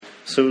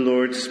So,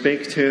 Lord,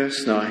 speak to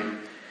us now.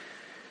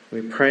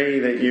 We pray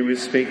that you would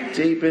speak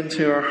deep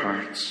into our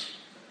hearts.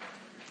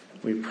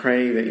 We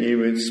pray that you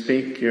would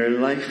speak your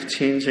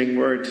life-changing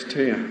word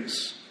to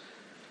us,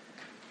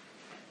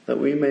 that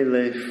we may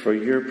live for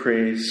your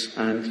praise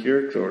and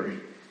your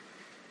glory.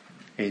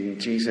 In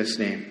Jesus'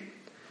 name,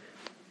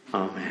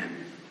 amen.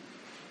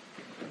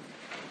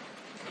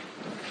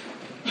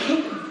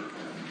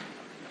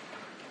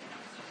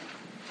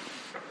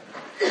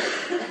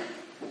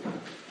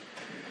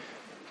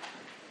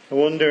 I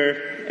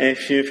wonder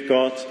if you've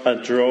got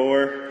a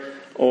drawer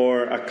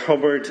or a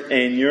cupboard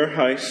in your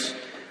house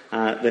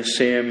the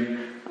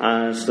same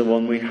as the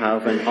one we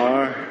have in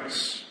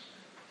ours.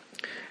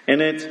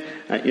 In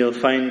it, you'll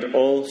find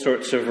all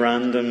sorts of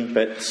random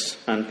bits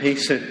and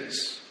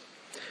pieces.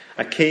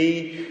 A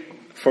key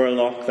for a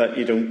lock that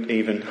you don't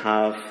even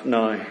have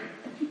now.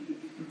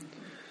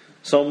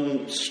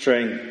 Some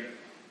string.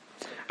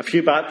 A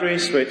few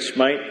batteries which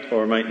might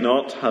or might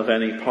not have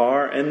any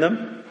power in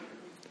them.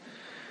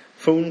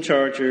 Phone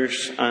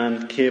chargers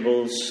and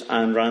cables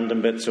and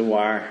random bits of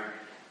wire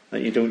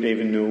that you don't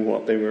even know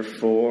what they were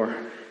for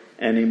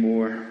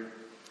anymore.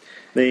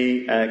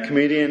 The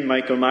comedian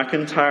Michael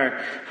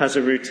McIntyre has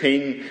a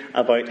routine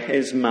about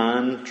his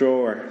man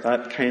drawer,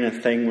 that kind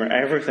of thing where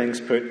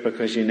everything's put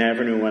because you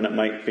never know when it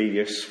might be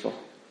useful.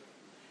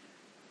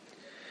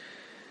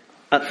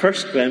 At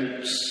first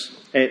glimpse,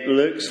 it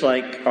looks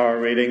like our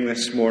reading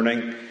this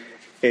morning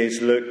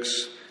is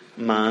Luke's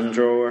man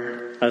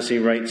drawer as he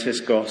writes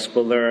his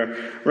gospel. There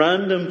are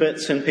random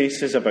bits and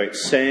pieces about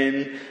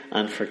sin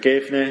and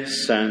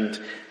forgiveness and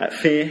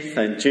faith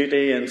and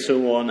duty and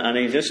so on, and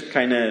he just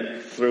kind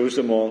of throws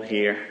them all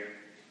here.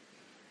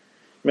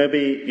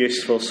 Maybe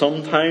useful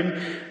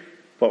sometime,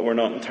 but we're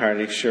not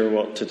entirely sure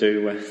what to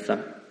do with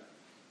them.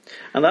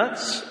 And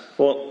that's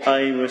what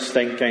I was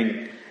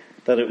thinking,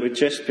 that it would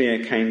just be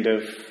a kind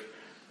of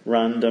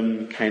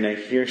random kind of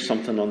here's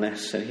something on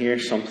this and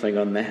here's something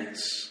on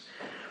this.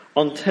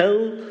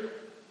 Until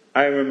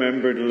I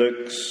remembered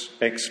Luke's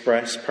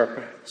express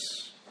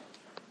purpose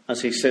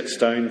as he sits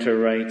down to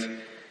write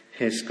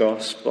his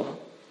gospel.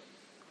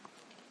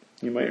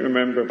 You might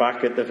remember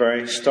back at the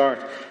very start,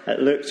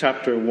 at Luke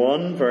chapter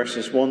 1,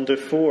 verses 1 to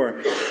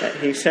 4,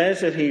 he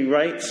says that he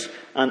writes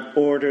an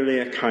orderly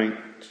account.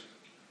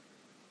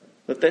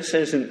 That this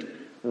isn't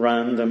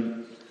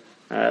random,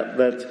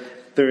 that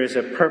there is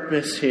a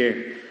purpose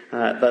here,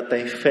 that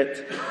they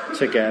fit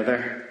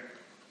together.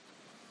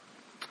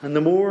 And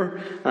the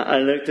more I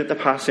looked at the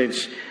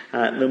passage,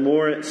 the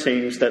more it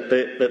seems that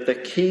the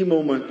key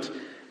moment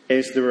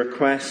is the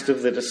request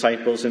of the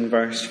disciples in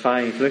verse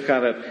 5. Look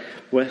at it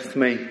with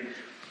me.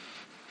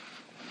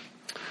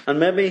 And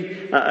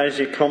maybe as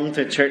you come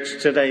to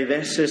church today,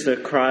 this is the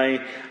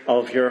cry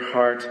of your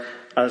heart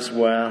as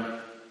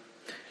well.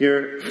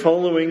 You're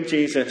following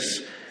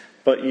Jesus,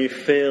 but you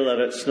feel that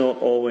it's not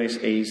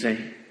always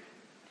easy.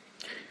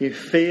 You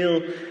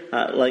feel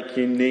like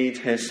you need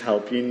his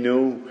help. You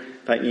know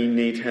that you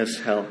need his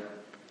help.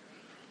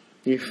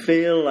 You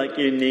feel like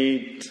you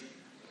need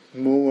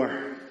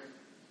more.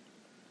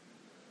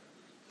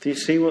 Do you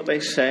see what they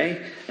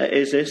say?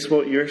 Is this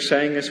what you're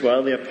saying as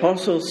well? The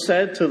apostles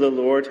said to the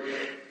Lord,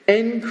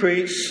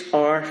 increase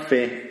our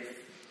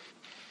faith.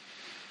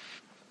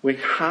 We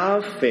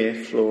have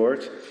faith,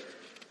 Lord,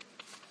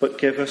 but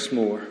give us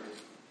more.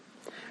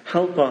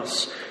 Help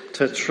us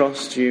to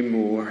trust you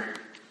more.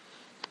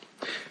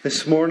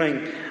 This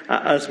morning,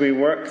 as we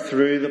work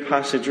through the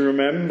passage,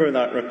 remember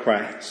that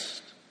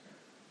request.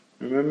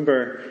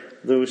 Remember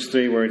those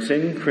three words,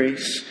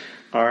 increase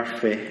our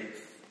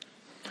faith.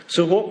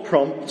 So what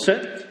prompts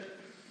it?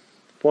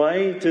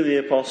 Why do the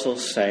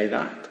apostles say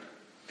that?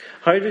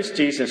 How does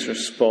Jesus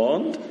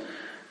respond?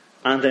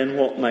 And then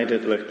what might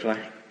it look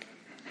like?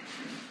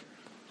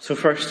 So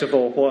first of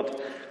all,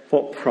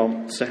 what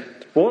prompts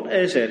it? What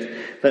is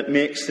it that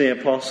makes the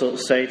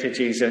apostles say to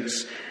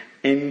Jesus,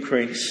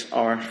 increase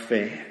our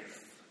faith?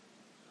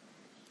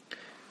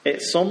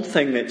 It's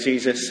something that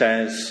Jesus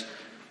says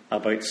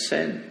about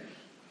sin.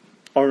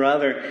 Or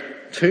rather,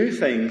 two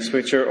things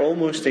which are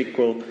almost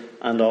equal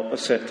and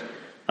opposite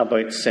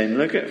about sin.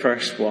 Look at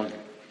verse 1.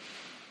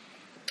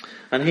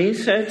 And he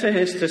said to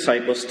his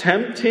disciples,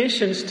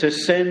 temptations to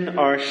sin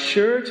are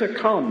sure to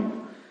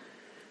come,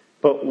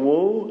 but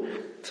woe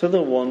to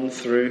the one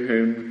through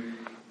whom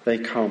they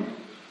come.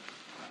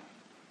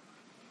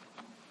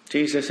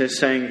 Jesus is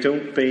saying,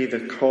 don't be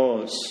the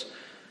cause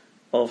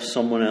of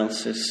someone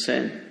else's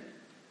sin.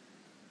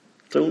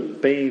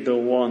 Don't be the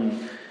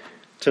one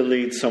to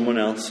lead someone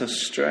else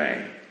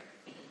astray.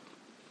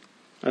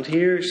 And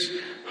here's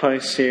how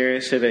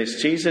serious it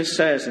is. Jesus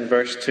says in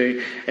verse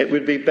 2, it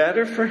would be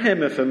better for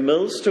him if a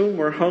millstone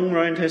were hung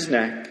round his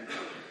neck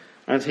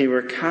and he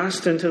were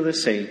cast into the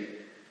sea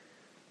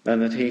than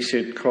that he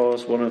should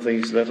cause one of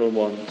these little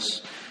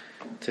ones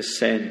to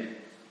sin.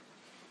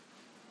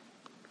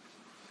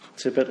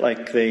 It's a bit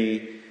like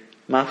the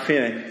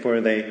mafia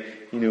where they,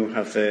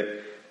 have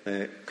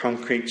the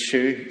concrete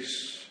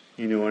shoes,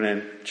 and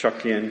then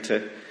chuck you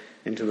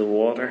into the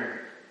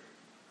water.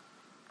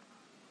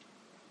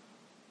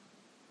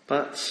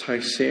 That's how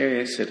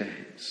serious it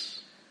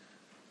is.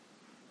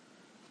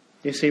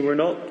 You see, we're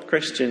not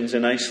Christians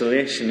in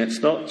isolation. It's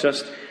not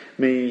just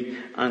me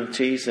and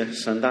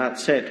Jesus and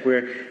that's it.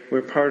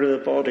 We're part of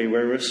the body.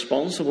 We're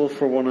responsible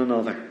for one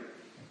another.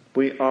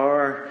 We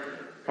are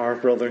our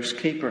brother's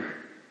keeper.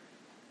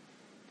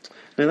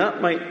 Now that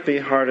might be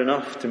hard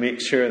enough to make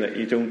sure that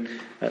you don't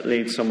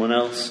lead someone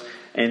else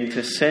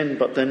into sin,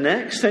 but the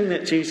next thing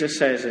that Jesus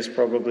says is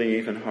probably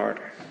even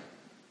harder.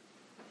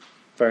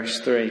 Verse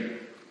 3.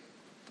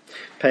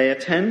 Pay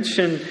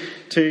attention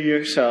to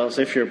yourselves.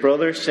 If your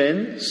brother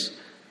sins,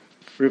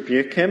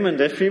 rebuke him, and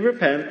if he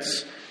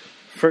repents,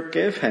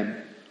 forgive him.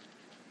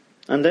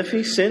 And if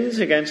he sins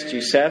against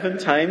you 7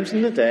 times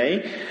in the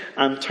day,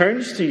 and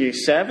turns to you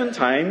 7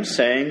 times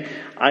saying,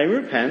 I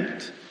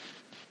repent,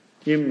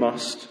 you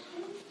must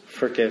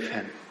forgive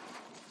him.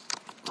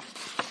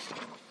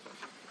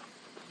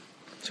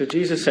 So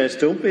Jesus says,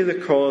 don't be the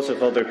cause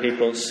of other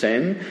people's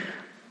sin,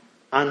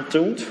 and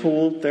don't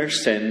hold their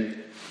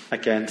sin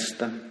against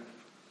them.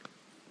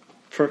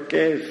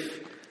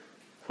 Forgive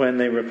when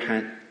they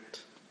repent.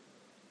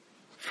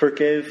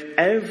 Forgive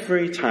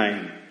every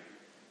time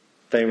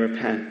they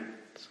repent.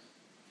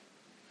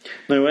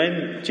 Now,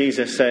 when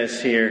Jesus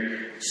says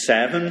here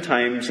 7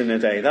 times in a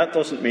day, that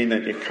doesn't mean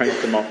that you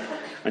count them up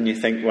and you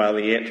think, well,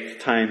 the 8th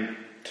time,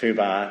 too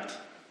bad.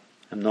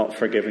 I'm not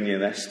forgiving you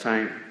this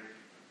time.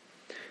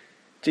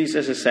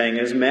 Jesus is saying,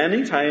 as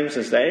many times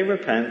as they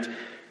repent,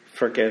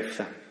 forgive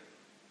them.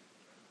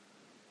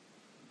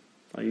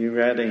 Are you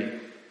ready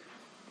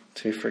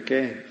to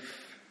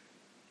forgive?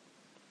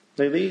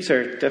 Now, these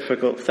are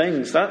difficult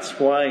things. That's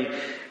why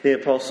the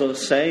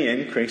apostles say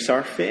increase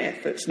our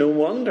faith. It's no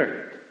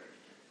wonder.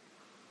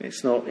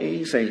 It's not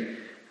easy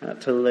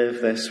to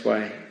live this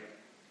way.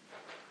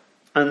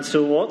 And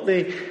so what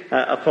the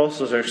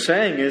apostles are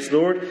saying is,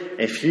 Lord,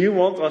 if you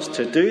want us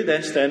to do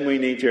this, then we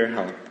need your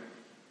help.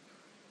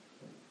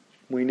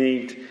 We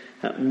need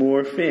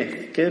more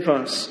faith. Give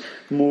us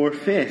more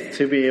faith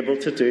to be able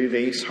to do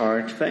these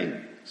hard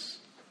things.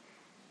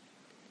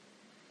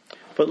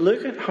 But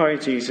look at how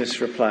Jesus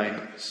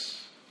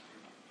replies.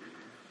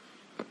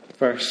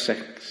 Verse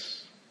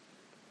 6.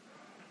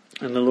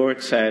 And the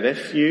Lord said,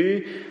 if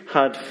you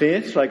had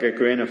faith like a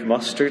grain of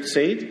mustard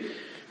seed,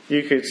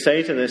 you could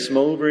say to this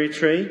mulberry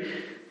tree,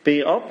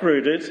 be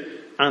uprooted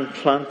and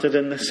planted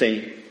in the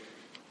sea,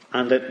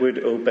 and it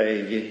would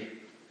obey you.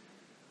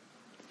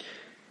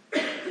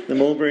 The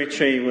mulberry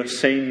tree was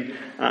seen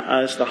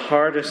as the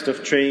hardest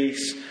of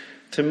trees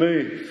to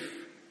move.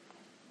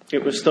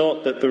 It was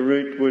thought that the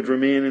root would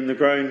remain in the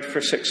ground for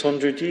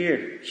 600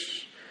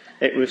 years.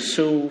 It was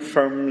so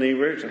firmly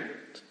rooted.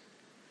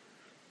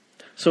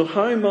 So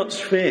how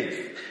much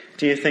faith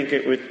do you think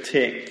it would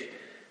take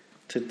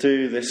to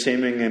do the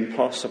seeming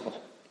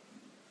impossible?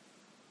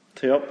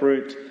 To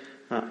uproot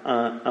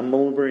a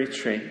mulberry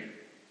tree?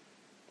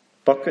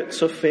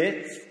 Buckets of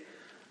faith?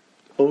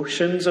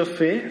 Oceans of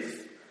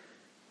faith?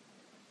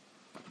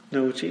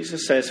 No,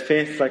 Jesus says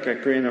faith like a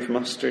grain of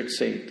mustard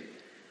seed.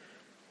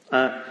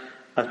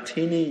 A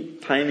teeny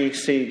tiny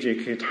seed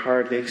you could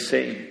hardly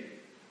see.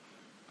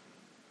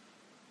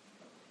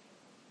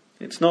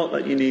 It's not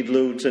that you need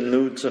loads and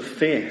loads of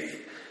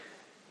faith.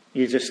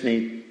 You just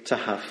need to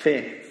have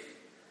faith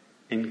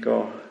in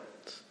God.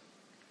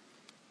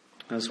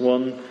 As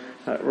one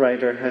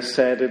writer has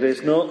said, it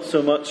is not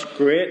so much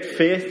great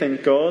faith in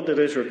God that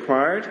is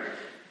required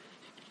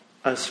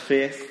as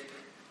faith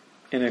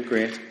in a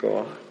great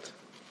God.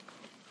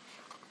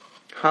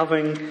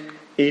 Having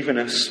even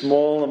a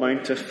small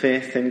amount of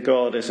faith in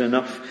God is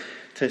enough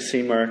to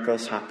see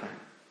miracles happen.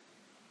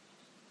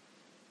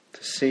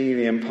 To see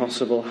the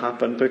impossible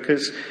happen,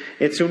 because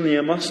it's only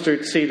a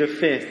mustard seed of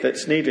faith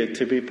that's needed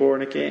to be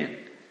born again.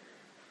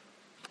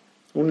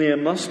 Only a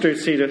mustard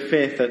seed of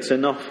faith that's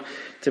enough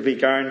to be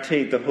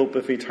guaranteed the hope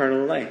of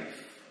eternal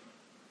life.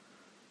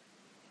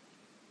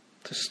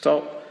 To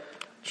stop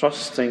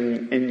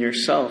trusting in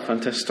yourself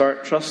and to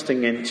start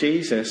trusting in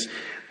Jesus,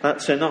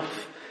 that's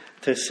enough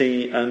to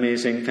see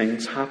amazing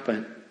things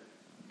happen.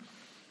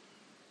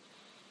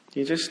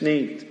 You just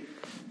need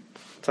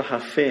to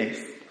have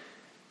faith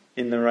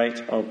in the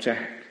right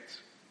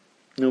object,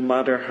 no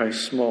matter how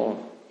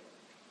small.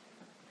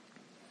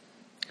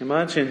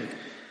 Imagine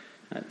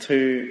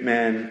 2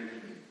 men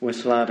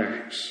with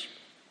ladders.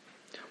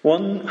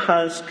 One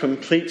has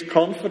complete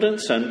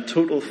confidence and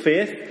total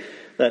faith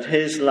that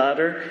his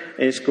ladder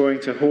is going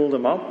to hold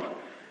him up,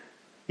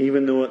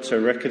 even though it's a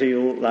rickety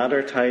old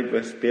ladder tied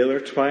with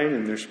baler twine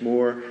and there's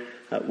more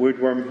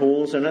woodworm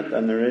holes in it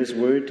than there is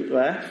wood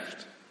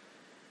left.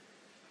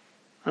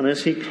 And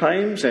as he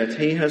climbs it,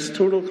 he has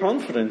total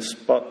confidence,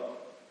 but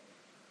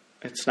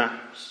it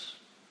snaps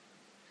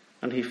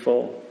and he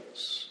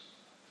falls.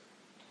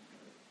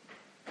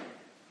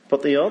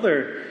 But the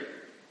other,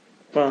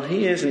 well,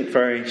 he isn't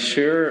very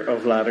sure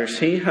of ladders.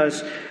 He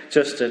has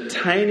just a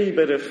tiny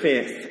bit of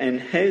faith in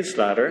his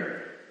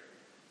ladder,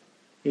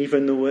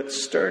 even though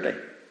it's sturdy,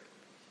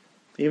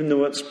 even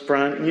though it's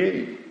brand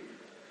new.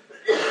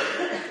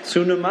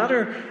 So no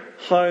matter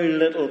how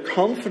little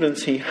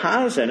confidence he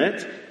has in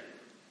it,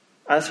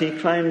 as he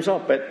climbs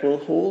up, it will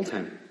hold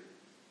him.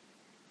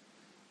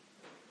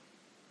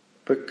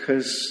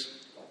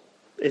 Because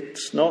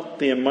it's not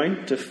the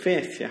amount of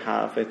faith you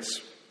have,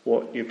 it's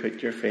what you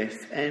put your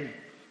faith in.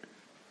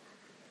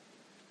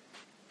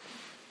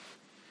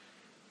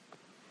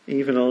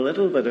 Even a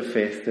little bit of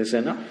faith is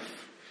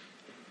enough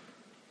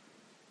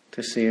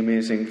to see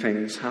amazing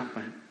things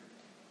happen.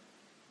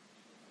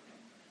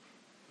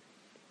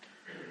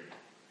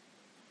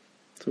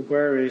 So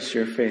where is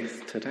your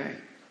faith today?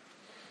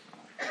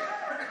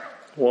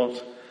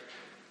 What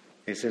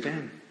is it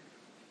in?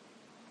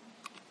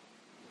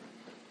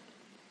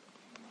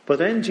 But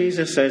then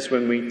Jesus says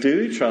when we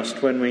do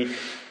trust, when we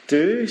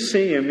do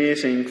see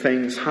amazing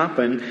things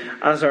happen,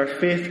 as our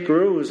faith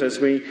grows, as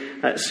we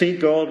see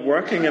God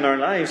working in our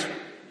lives,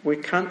 we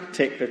can't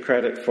take the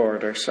credit for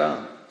it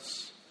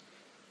ourselves.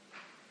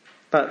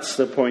 That's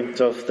the point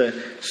of the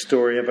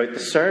story about the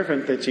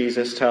servant that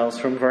Jesus tells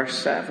from verse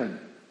 7.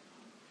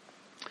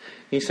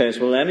 He says,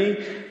 "Will any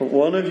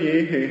one of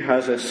you who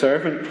has a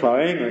servant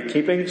ploughing or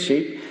keeping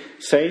sheep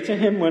say to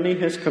him when he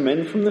has come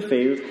in from the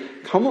field,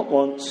 'Come at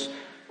once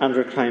and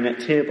recline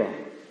at table'?"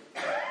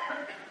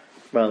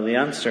 Well, the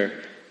answer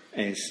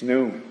is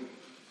no.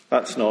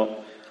 That's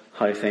not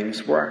how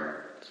things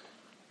work.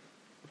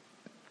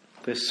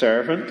 The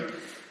servant,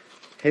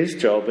 his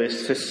job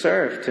is to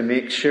serve, to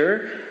make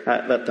sure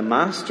that the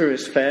master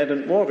is fed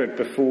and watered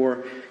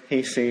before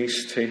he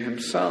sees to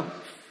himself.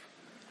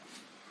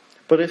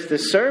 But if the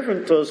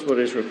servant does what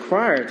is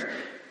required,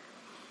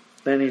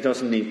 then he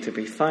doesn't need to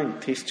be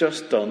thanked. He's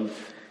just done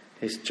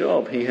his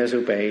job. He has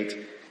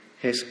obeyed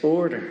his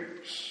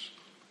orders.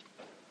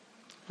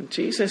 And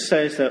Jesus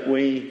says that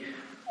we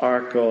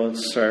are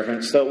God's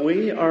servants, that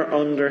we are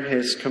under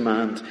his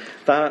command.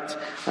 That,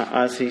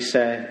 as he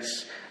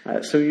says,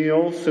 so you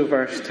also,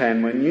 verse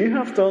 10, when you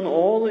have done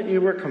all that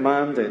you were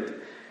commanded,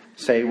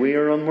 say, we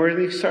are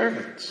unworthy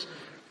servants.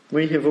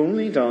 We have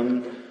only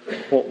done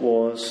what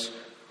was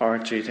our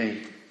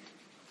duty.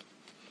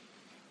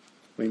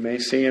 We may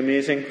see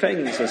amazing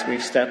things as we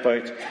step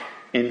out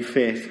in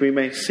faith. We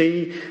may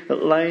see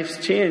that lives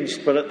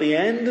changed, but at the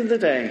end of the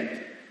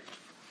day,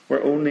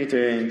 we're only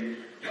doing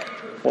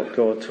what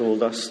God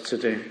told us to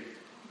do.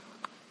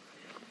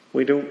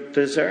 We don't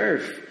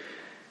deserve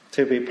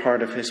to be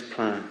part of his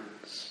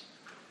plans.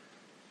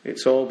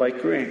 It's all by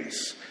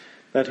grace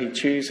that he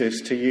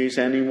chooses to use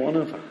any one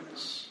of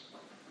us.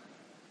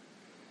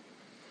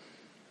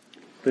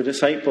 The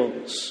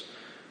disciples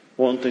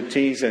wanted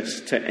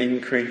Jesus to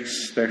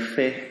increase their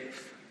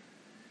faith.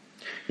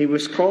 He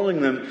was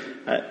calling them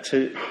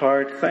to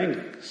hard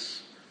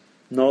things,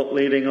 not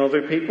leading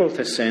other people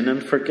to sin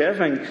and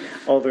forgiving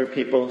other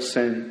people's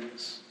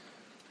sins.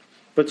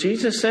 But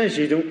Jesus says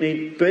you don't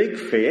need big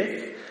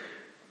faith.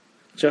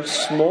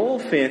 Just small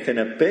faith in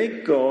a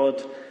big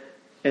God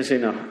is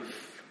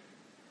enough.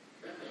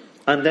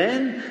 And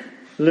then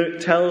Luke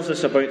tells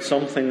us about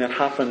something that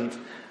happened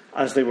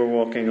as they were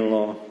walking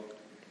along.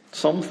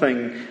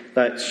 Something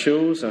that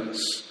shows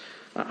us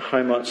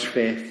how much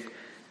faith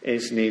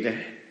is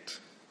needed.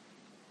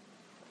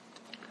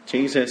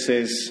 Jesus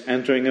is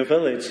entering a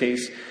village.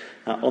 He's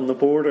on the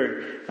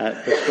border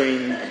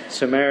between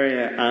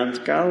Samaria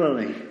and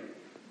Galilee.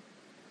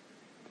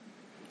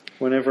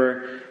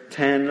 Whenever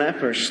 10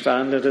 lepers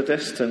stand at a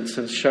distance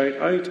and shout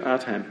out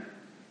at him.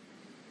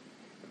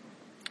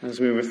 As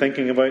we were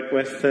thinking about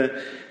with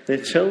the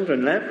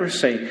children,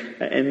 leprosy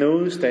in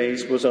those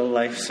days was a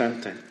life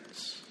sentence.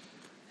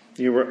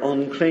 You were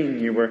unclean.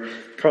 You were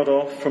cut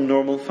off from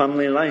normal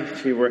family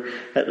life. You were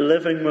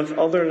living with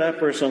other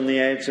lepers on the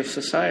edge of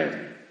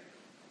society.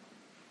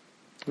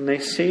 And they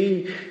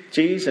see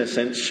Jesus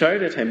and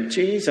shout at him,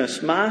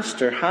 "Jesus,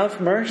 Master,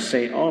 have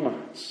mercy on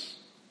us."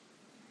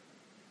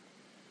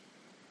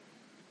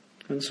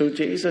 And so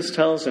Jesus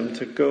tells him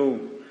to go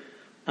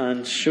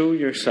and show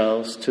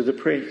yourselves to the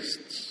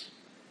priests.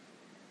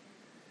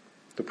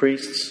 The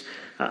priests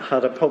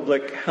had a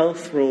public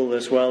health role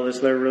as well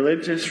as their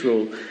religious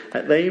role.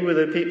 They were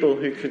the people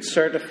who could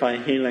certify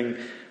healing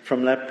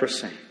from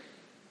leprosy.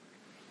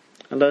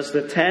 And as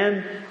the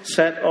 10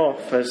 set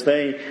off, as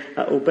they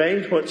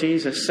obeyed what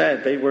Jesus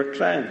said, they were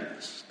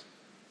cleansed.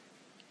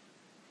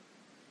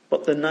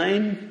 But the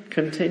 9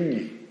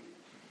 continue.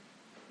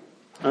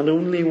 And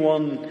only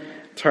one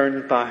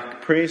turned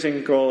back,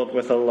 praising God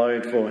with a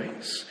loud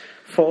voice,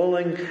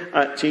 falling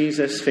at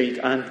Jesus' feet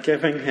and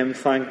giving him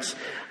thanks.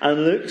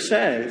 And Luke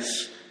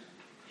says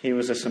he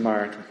was a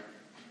Samaritan.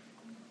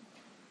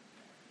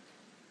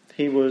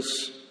 He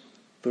was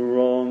the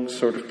wrong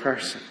sort of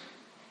person.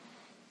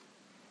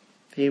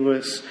 He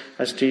was,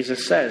 as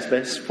Jesus says,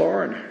 this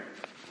foreigner.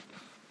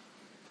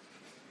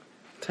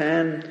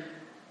 10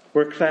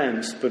 were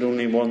cleansed, but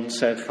only one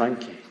said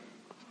thank you.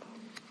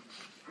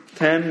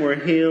 10 were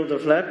healed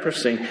of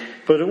leprosy,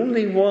 but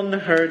only one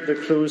heard the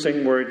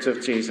closing words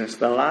of Jesus,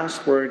 the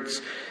last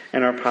words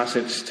in our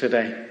passage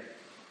today.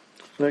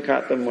 Look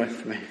at them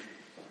with me.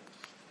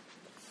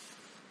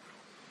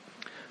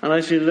 And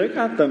as you look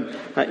at them,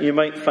 you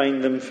might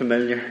find them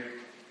familiar.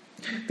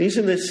 These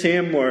are the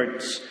same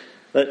words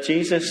that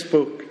Jesus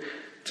spoke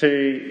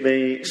to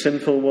the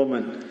sinful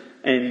woman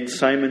in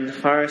Simon the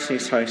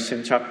Pharisee's house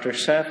in chapter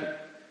 7.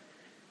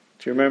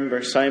 Do you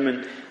remember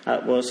Simon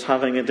was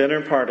having a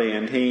dinner party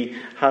and he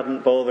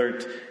hadn't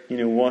bothered,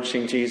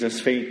 washing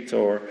Jesus' feet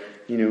or,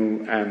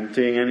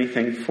 doing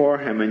anything for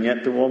him, and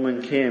yet the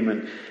woman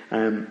came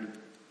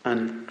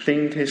and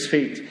cleaned his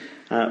feet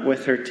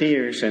with her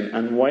tears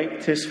and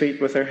wiped his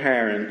feet with her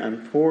hair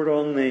and poured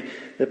on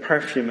the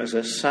perfume as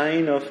a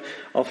sign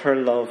of her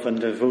love and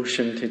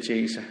devotion to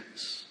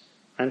Jesus.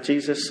 And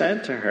Jesus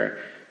said to her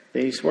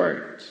these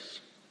words.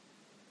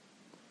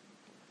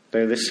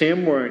 They're the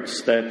same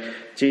words that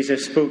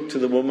Jesus spoke to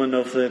the woman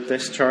of the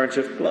discharge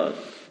of blood.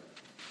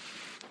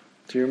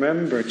 Do you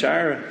remember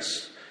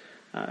Jairus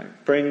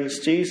brings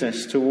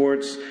Jesus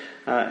towards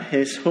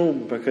his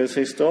home because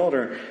his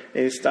daughter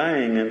is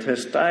dying and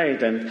has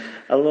died, and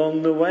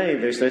along the way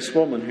there's this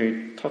woman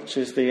who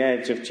touches the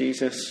edge of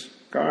Jesus'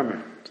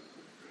 garment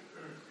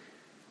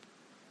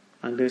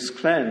and is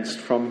cleansed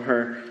from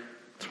her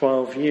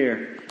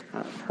 12-year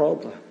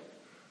problem.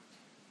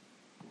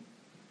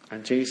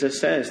 And Jesus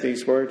says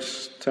these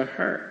words to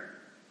her.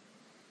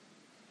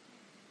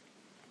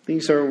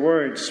 These are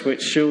words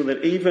which show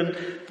that even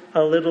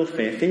a little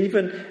faith,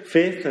 even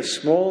faith as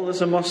small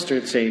as a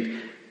mustard seed,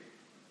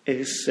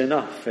 is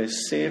enough,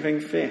 is saving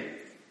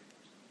faith.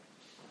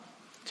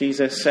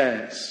 Jesus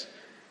says,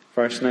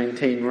 verse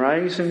 19,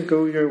 "Rise and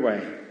go your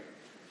way."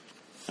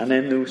 And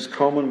in those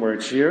common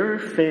words, "Your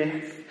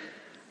faith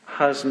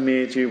has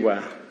made you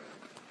well."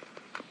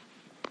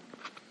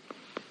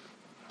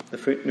 The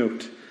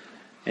footnote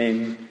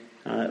in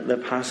the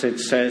passage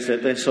says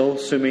that this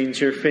also means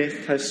your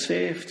faith has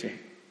saved you.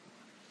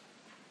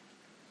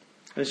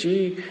 As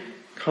you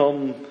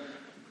come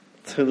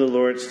to the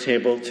Lord's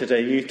table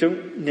today, you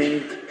don't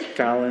need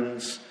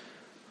gallons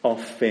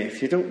of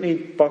faith. You don't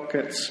need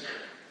buckets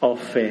of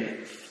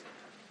faith.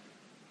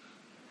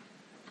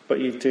 But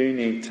you do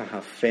need to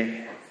have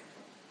faith.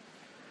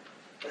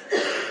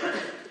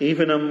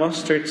 Even a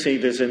mustard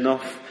seed is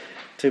enough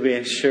to be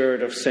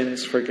assured of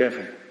sins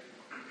forgiven,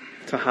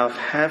 to have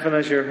heaven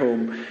as your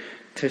home,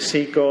 to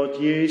see God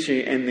use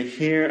you in the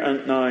here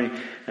and now,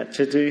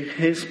 to do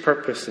His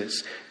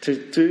purposes, to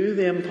do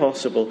the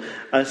impossible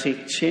as He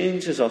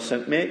changes us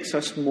and makes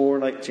us more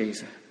like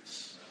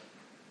Jesus.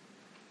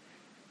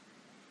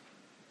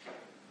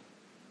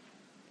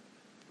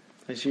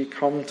 As you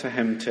come to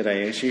Him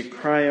today, as you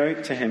cry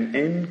out to Him,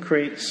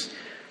 increase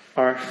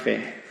our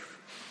faith.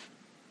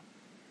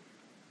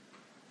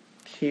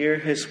 Hear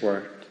His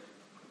word,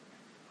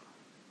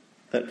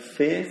 that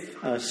faith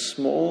as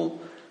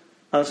small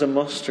as a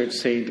mustard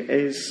seed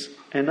is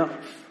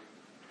enough.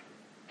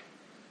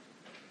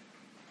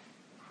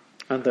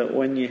 And that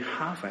when you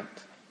have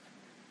it,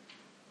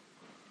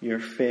 your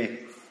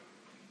faith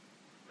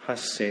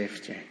has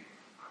saved you.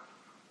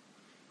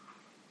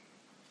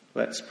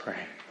 Let's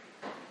pray.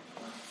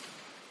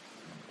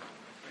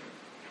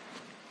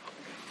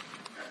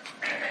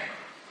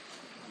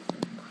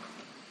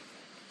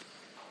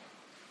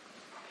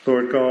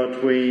 Lord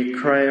God, we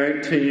cry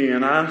out to you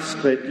and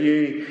ask that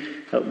you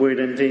would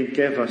indeed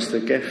give us the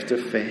gift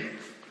of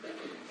faith.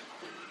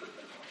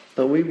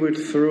 That we would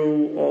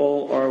throw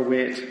all our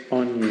weight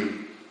on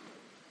you.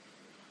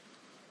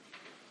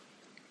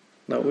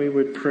 That we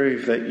would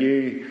prove that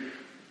you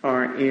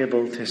are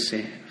able to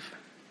save.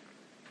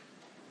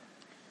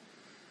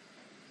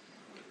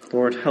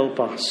 Lord, help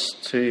us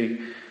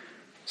to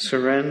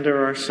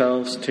surrender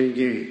ourselves to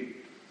you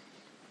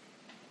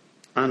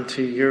and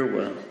to your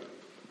will.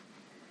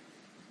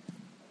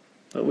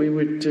 That we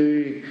would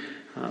do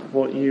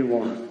what you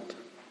want.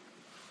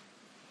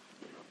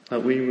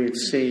 That we would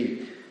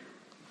see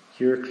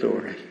your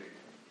glory.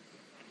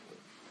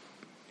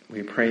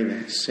 We pray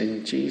this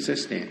in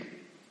Jesus' name.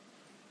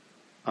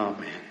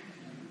 Amen.